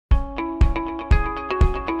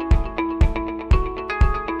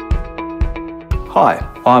Hi,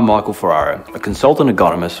 I'm Michael Ferraro, a consultant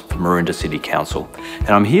ergonomist for Maroondah City Council, and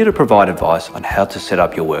I'm here to provide advice on how to set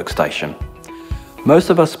up your workstation. Most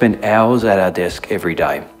of us spend hours at our desk every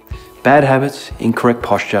day. Bad habits, incorrect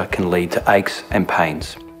posture can lead to aches and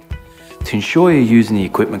pains. To ensure you're using the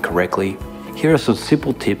equipment correctly, here are some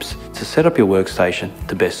simple tips to set up your workstation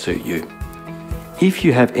to best suit you. If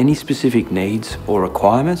you have any specific needs or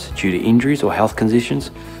requirements due to injuries or health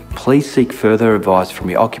conditions, please seek further advice from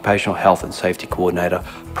your occupational health and safety coordinator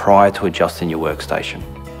prior to adjusting your workstation.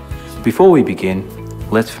 Before we begin,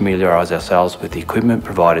 let's familiarise ourselves with the equipment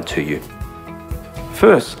provided to you.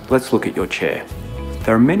 First, let's look at your chair.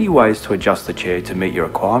 There are many ways to adjust the chair to meet your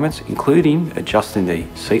requirements, including adjusting the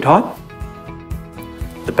seat height,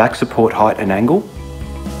 the back support height and angle,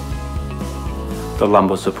 the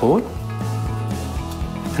lumbar support,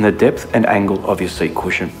 and the depth and angle of your seat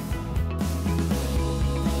cushion.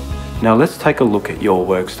 Now let's take a look at your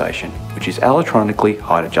workstation, which is electronically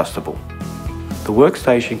height adjustable. The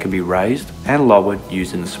workstation can be raised and lowered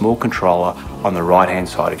using the small controller on the right hand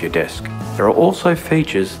side of your desk. There are also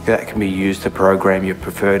features that can be used to program your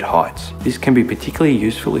preferred heights. This can be particularly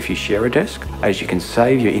useful if you share a desk, as you can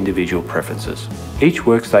save your individual preferences. Each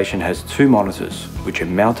workstation has two monitors, which are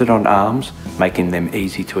mounted on arms, making them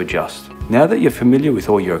easy to adjust. Now that you're familiar with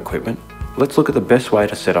all your equipment, let's look at the best way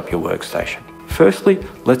to set up your workstation. Firstly,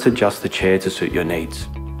 let's adjust the chair to suit your needs.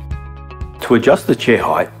 To adjust the chair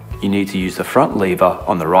height, you need to use the front lever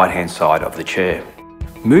on the right hand side of the chair.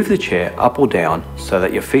 Move the chair up or down so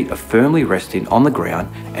that your feet are firmly resting on the ground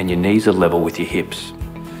and your knees are level with your hips.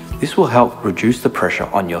 This will help reduce the pressure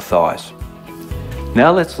on your thighs.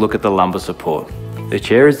 Now let's look at the lumbar support. The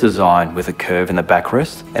chair is designed with a curve in the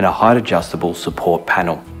backrest and a height adjustable support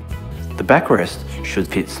panel. The backrest should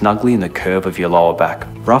fit snugly in the curve of your lower back,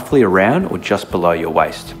 roughly around or just below your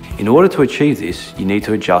waist. In order to achieve this, you need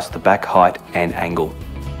to adjust the back height and angle.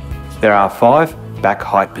 There are 5 back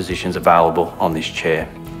height positions available on this chair.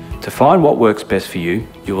 To find what works best for you,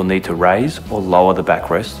 you will need to raise or lower the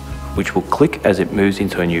backrest, which will click as it moves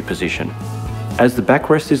into a new position. As the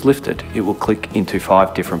backrest is lifted, it will click into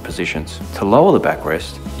 5 different positions. To lower the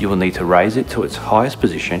backrest, you will need to raise it to its highest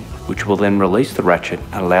position, which will then release the ratchet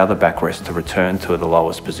and allow the backrest to return to the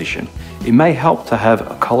lowest position. It may help to have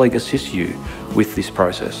a colleague assist you with this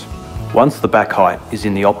process. Once the back height is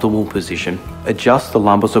in the optimal position, adjust the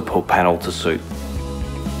lumbar support panel to suit.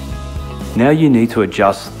 Now you need to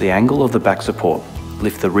adjust the angle of the back support.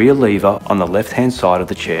 Lift the rear lever on the left-hand side of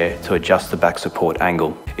the chair to adjust the back support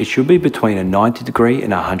angle. It should be between a 90°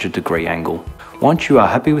 and a 100° angle. Once you are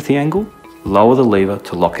happy with the angle, lower the lever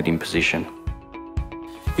to lock it in position.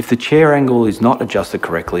 If the chair angle is not adjusted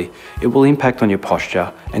correctly, it will impact on your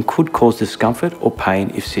posture and could cause discomfort or pain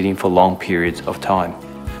if sitting for long periods of time.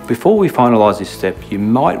 Before we finalise this step, you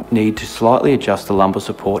might need to slightly adjust the lumbar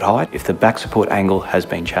support height if the back support angle has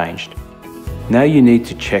been changed. Now you need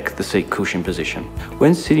to check the seat cushion position.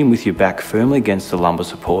 When sitting with your back firmly against the lumbar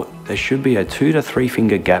support, there should be a 2 to 3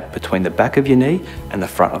 finger gap between the back of your knee and the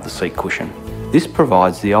front of the seat cushion. This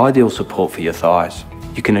provides the ideal support for your thighs.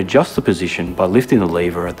 You can adjust the position by lifting the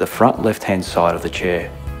lever at the front left-hand side of the chair.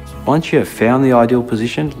 Once you have found the ideal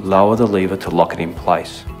position, lower the lever to lock it in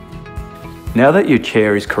place. Now that your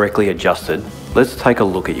chair is correctly adjusted, let's take a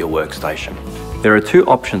look at your workstation. There are 2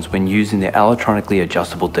 options when using the electronically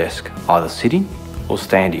adjustable desk, either sitting or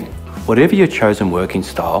standing. Whatever your chosen working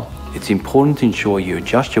style, it's important to ensure you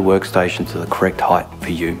adjust your workstation to the correct height for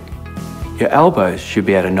you. Your elbows should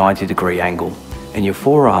be at a 90° angle and your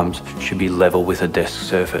forearms should be level with the desk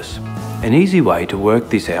surface. An easy way to work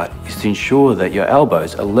this out is to ensure that your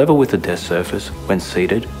elbows are level with the desk surface when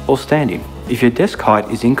seated or standing. If your desk height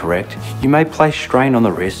is incorrect, you may place strain on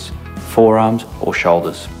the wrists, forearms or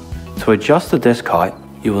shoulders. To adjust the desk height,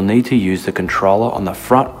 you will need to use the controller on the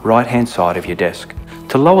front right-hand side of your desk.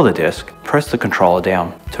 To lower the desk, press the controller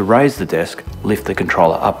down. To raise the desk, lift the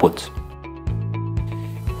controller upwards.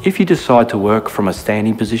 If you decide to work from a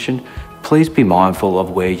standing position, please be mindful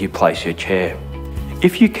of where you place your chair.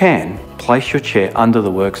 If you can, place your chair under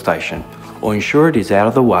the workstation or ensure it is out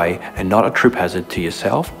of the way and not a trip hazard to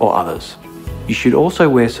yourself or others. You should also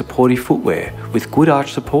wear supportive footwear with good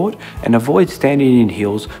arch support and avoid standing in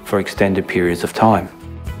heels for extended periods of time.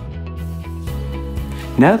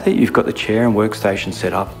 Now that you've got the chair and workstation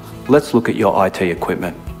set up, let's look at your IT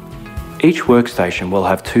equipment. Each workstation will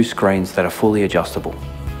have 2 screens that are fully adjustable.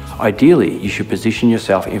 Ideally, you should position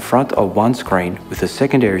yourself in front of one screen with a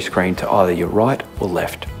secondary screen to either your right or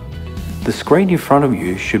left. The screen in front of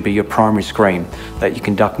you should be your primary screen that you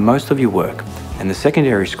conduct most of your work, and the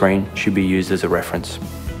secondary screen should be used as a reference.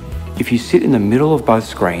 If you sit in the middle of both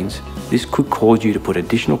screens, this could cause you to put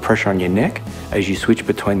additional pressure on your neck as you switch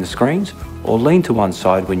between the screens, or lean to one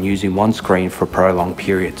side when using one screen for prolonged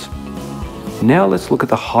periods. Now let's look at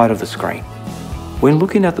the height of the screen. When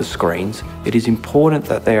looking at the screens, it is important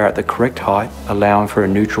that they are at the correct height, allowing for a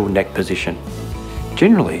neutral neck position.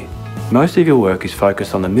 Generally, most of your work is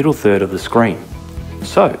focused on the middle third of the screen.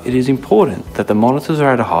 So it is important that the monitors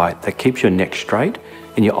are at a height that keeps your neck straight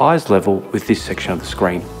and your eyes level with this section of the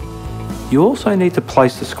screen. You also need to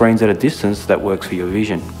place the screens at a distance that works for your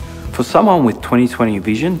vision. For someone with 20/20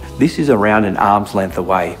 vision, this is around an arm's length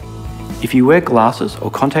away. If you wear glasses or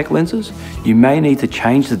contact lenses, you may need to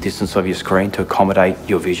change the distance of your screen to accommodate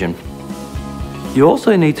your vision. You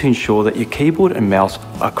also need to ensure that your keyboard and mouse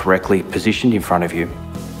are correctly positioned in front of you.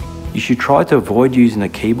 You should try to avoid using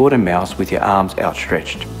the keyboard and mouse with your arms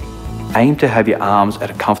outstretched. Aim to have your arms at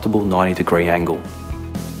a comfortable 90-degree angle.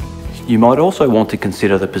 You might also want to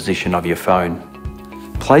consider the position of your phone.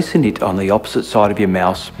 Placing it on the opposite side of your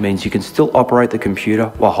mouse means you can still operate the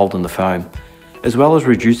computer while holding the phone, as well as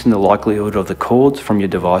reducing the likelihood of the cords from your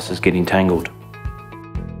devices getting tangled.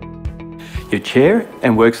 Your chair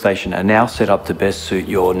and workstation are now set up to best suit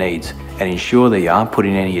your needs and ensure that you aren't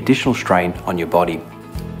putting any additional strain on your body.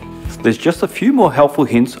 There's just a few more helpful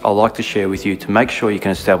hints I'd like to share with you to make sure you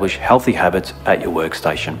can establish healthy habits at your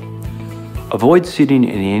workstation. Avoid sitting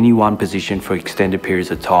in any one position for extended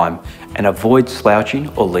periods of time, and avoid slouching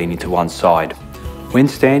or leaning to one side. When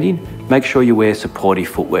standing, make sure you wear supportive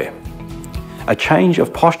footwear. A change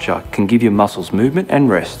of posture can give your muscles movement and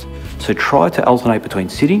rest, so try to alternate between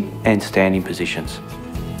sitting and standing positions.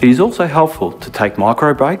 It is also helpful to take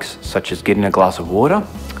micro breaks, such as getting a glass of water,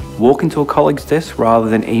 walking to a colleague's desk rather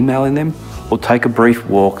than emailing them, or take a brief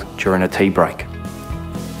walk during a tea break.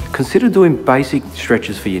 Consider doing basic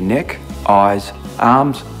stretches for your neck, eyes,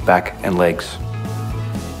 arms, back and legs.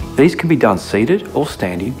 These can be done seated or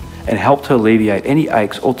standing and help to alleviate any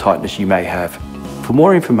aches or tightness you may have. For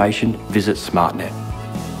more information, visit SmartNet.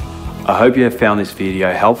 I hope you have found this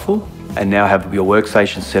video helpful and now have your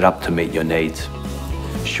workstation set up to meet your needs.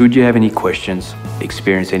 Should you have any questions,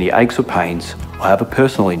 experience any aches or pains, or have a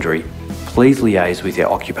personal injury, please liaise with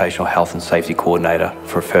your occupational health and safety coordinator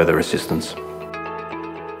for further assistance.